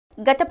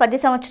గత 10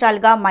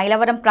 సంవత్సరాలుగా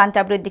మైలవరం ప్రాంత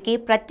అభివృద్ధికి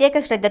ప్రత్యేక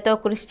శ్రద్ధతో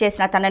కృషి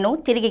చేసిన తనను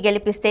తిరిగి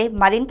గెలిపిస్తే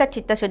మరింత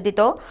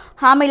చిత్తశుద్ధితో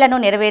హామీలను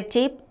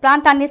నెరవేర్చి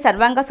ప్రాంతాన్ని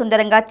సర్వాంగ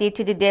సుందరంగా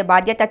తీర్చిదిద్దే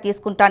బాధ్యత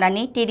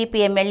తీసుకుంటానని టీడీపీ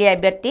ఎమ్మెల్యే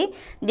అభ్యర్థి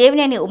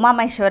దేవినేని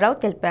మహేశ్వరరావు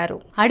తెలిపారు.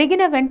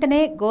 అడిగిన వెంటనే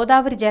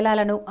గోదావరి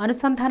జలాలను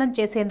అనుసంధానం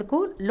చేసేందుకు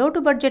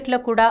లోటు బడ్జెట్లో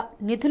కూడా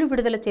నిధులు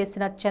విడుదల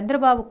చేసిన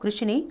చంద్రబాబు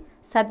కృషిని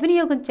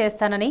సద్వినియోగం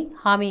చేస్తానని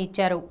హామీ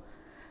ఇచ్చారు.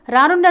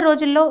 రానున్న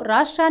రోజుల్లో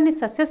రాష్ట్రాన్ని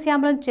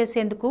సస్యశ్యామలం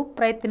చేసేందుకు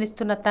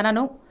ప్రయత్నిస్తున్న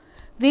తనను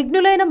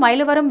విఘ్నులైన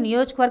మైలవరం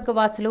నియోజకవర్గ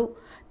వాసులు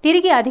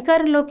తిరిగి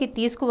అధికారంలోకి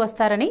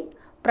తీసుకువస్తారని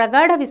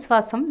ప్రగాఢ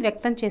విశ్వాసం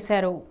వ్యక్తం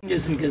చేశారు.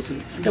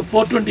 అంటే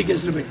 420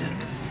 కేసులు పెట్టారు,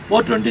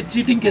 420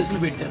 చీటింగ్ కేసులు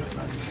పెట్టారు.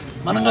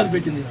 మనం కాదు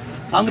పెట్టింది,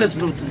 కాంగ్రెస్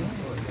ప్రభుత్వం.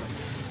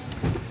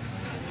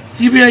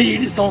 సిబిఐ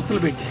ఈడీ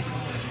సంస్థలు పెట్టాయి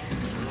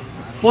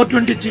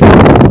 420 చీటింగ్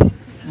కేసులు.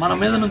 మన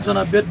మీద నుంచిన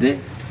అభ్యర్థి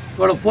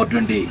ఇవాళ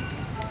 420.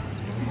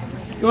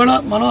 ఇవాళ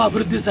మనం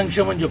అభివృద్ధి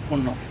సంక్షేమం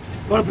చెప్పుకుంటున్నాం.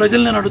 ఇవాళ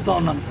ప్రజలు నేను అడుగుతూ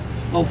ఉన్నాను,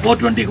 ఒక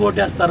 420కి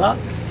ఓటేస్తారా,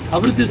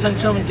 అభివృద్ధి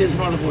సంక్షేమం చేసిన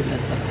వాళ్ళకి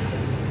ఓటేస్తారా?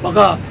 ఒక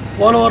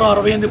పోలవరం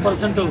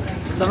 68%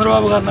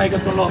 చంద్రబాబు గారి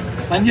నాయకత్వంలో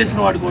పనిచేసిన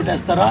వాడికి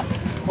ఓటేస్తారా,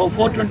 ఒక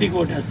 420కి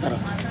ఓటేస్తారా?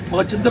 ఒక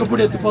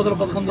చింతలపూడి ఎత్తిపోతల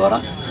పథకం ద్వారా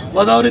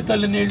గోదావరి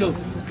తల్లి నీళ్లు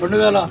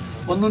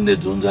 2019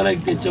 జూన్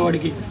జూలైకి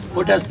తెచ్చేవాడికి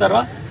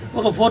ఓటేస్తారా,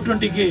 ఒక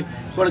 420కి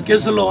ఇవాళ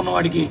కేసుల్లో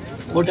ఉన్నవాడికి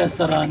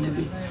ఓటేస్తారా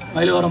అనేది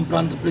మైలవరం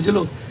ప్రాంత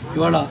ప్రజలు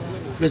ఇవాళ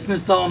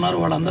ప్రశ్నిస్తూ ఉన్నారు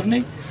వాళ్ళందరినీ.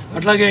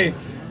 అట్లాగే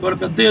ఇవాళ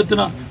పెద్ద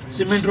ఎత్తున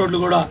సిమెంట్ రోడ్లు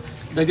కూడా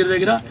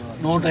దగ్గర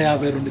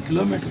 152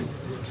 కిలోమీటర్లు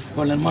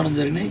వాళ్ళ నిర్మాణం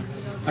జరిగినాయి.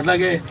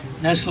 అట్లాగే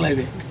నేషనల్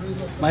హైవే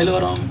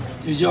మైలవరం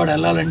విజయవాడ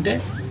వెళ్ళాలంటే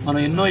మనం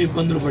ఎన్నో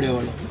ఇబ్బందులు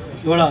పడేవాళ్ళం.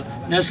 ఇవాళ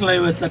నేషనల్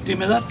హైవే 30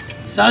 మీద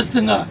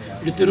శాశ్వతంగా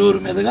ఇటు తిరువురు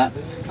మీదుగా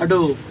అటు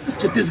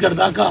ఛత్తీస్గఢ్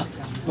దాకా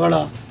ఇవాళ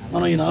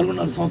మనం ఈ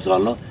 4.5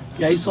 సంవత్సరాల్లో,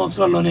 ఈ 5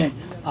 సంవత్సరాల్లోనే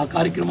ఆ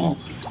కార్యక్రమం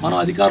మనం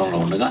అధికారంలో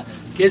ఉండగా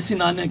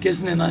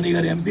కేసీనేని నాని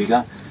గారి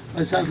ఎంపీగా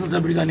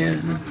శాసనసభ్యుడిగా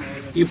నేను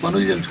ఈ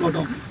పనులు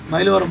చేయించుకోవటం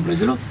మైలవరం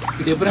ప్రజలు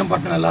ఇటు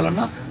ఇబ్రహీంపట్నం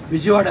వెళ్ళాలన్నా,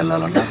 విజయవాడ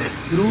వెళ్ళాలన్నా,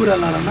 తిరువురు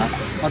వెళ్ళాలన్నా,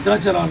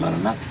 భద్రాచలం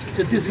వెళ్ళాలన్నా,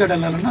 ఛత్తీస్గఢ్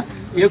వెళ్ళాలన్నా,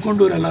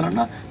 ఏకొండూరు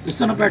వెళ్ళాలన్నా,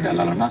 విశ్వనపేట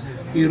వెళ్ళాలన్నా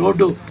ఈ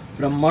రోడ్డు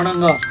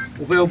బ్రహ్మాండంగా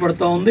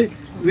ఉపయోగపడుతూ ఉంది.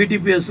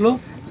 వీటీపీఎస్లో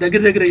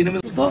దగ్గర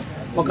 8తో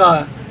ఒక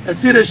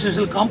ఎస్సీ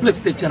రెసిడెన్షియల్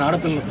కాంప్లెక్స్ తెచ్చాను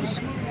ఆడపిల్లల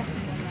కోసం.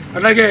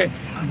 అట్లాగే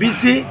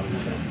బీసీ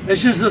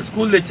రెసిడెన్షియల్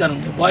స్కూల్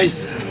తెచ్చాను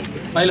బాయ్స్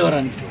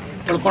మైలవరానికి.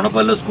 ఇక్కడ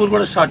కొండపల్లిలో స్కూల్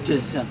కూడా స్టార్ట్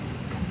చేశాను.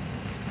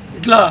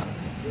 ఇట్లా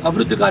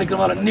అభివృద్ధి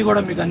కార్యక్రమాలన్నీ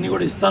కూడా మీకు అన్నీ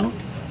కూడా ఇస్తాను.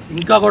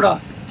 ఇంకా కూడా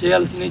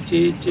చేయాల్సినవి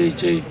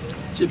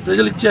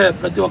ప్రజలు ఇచ్చే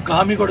ప్రతి ఒక్క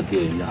హామీ కూడా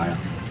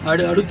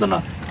అడుగుతున్న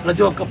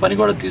ప్రతి ఒక్క పని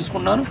కూడా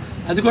తీసుకున్నాను.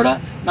 అది కూడా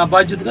నా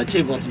బాధ్యతగా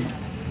చేయబోతున్నాను.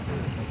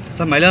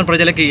 సార్, మైలవరం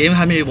ప్రజలకి ఏం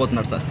హామీ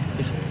ఇవ్వబోతున్నారు సార్?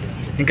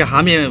 ఇంకా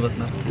హామీ ఏమి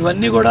ఇవ్వబోతున్నారు?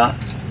 ఇవన్నీ కూడా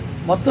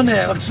మొత్తం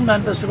ఎలక్షన్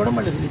మేనిఫెస్టో కూడా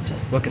మళ్ళీ రిలీజ్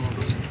చేస్తాను. Okay sir,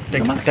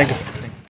 thank you sir.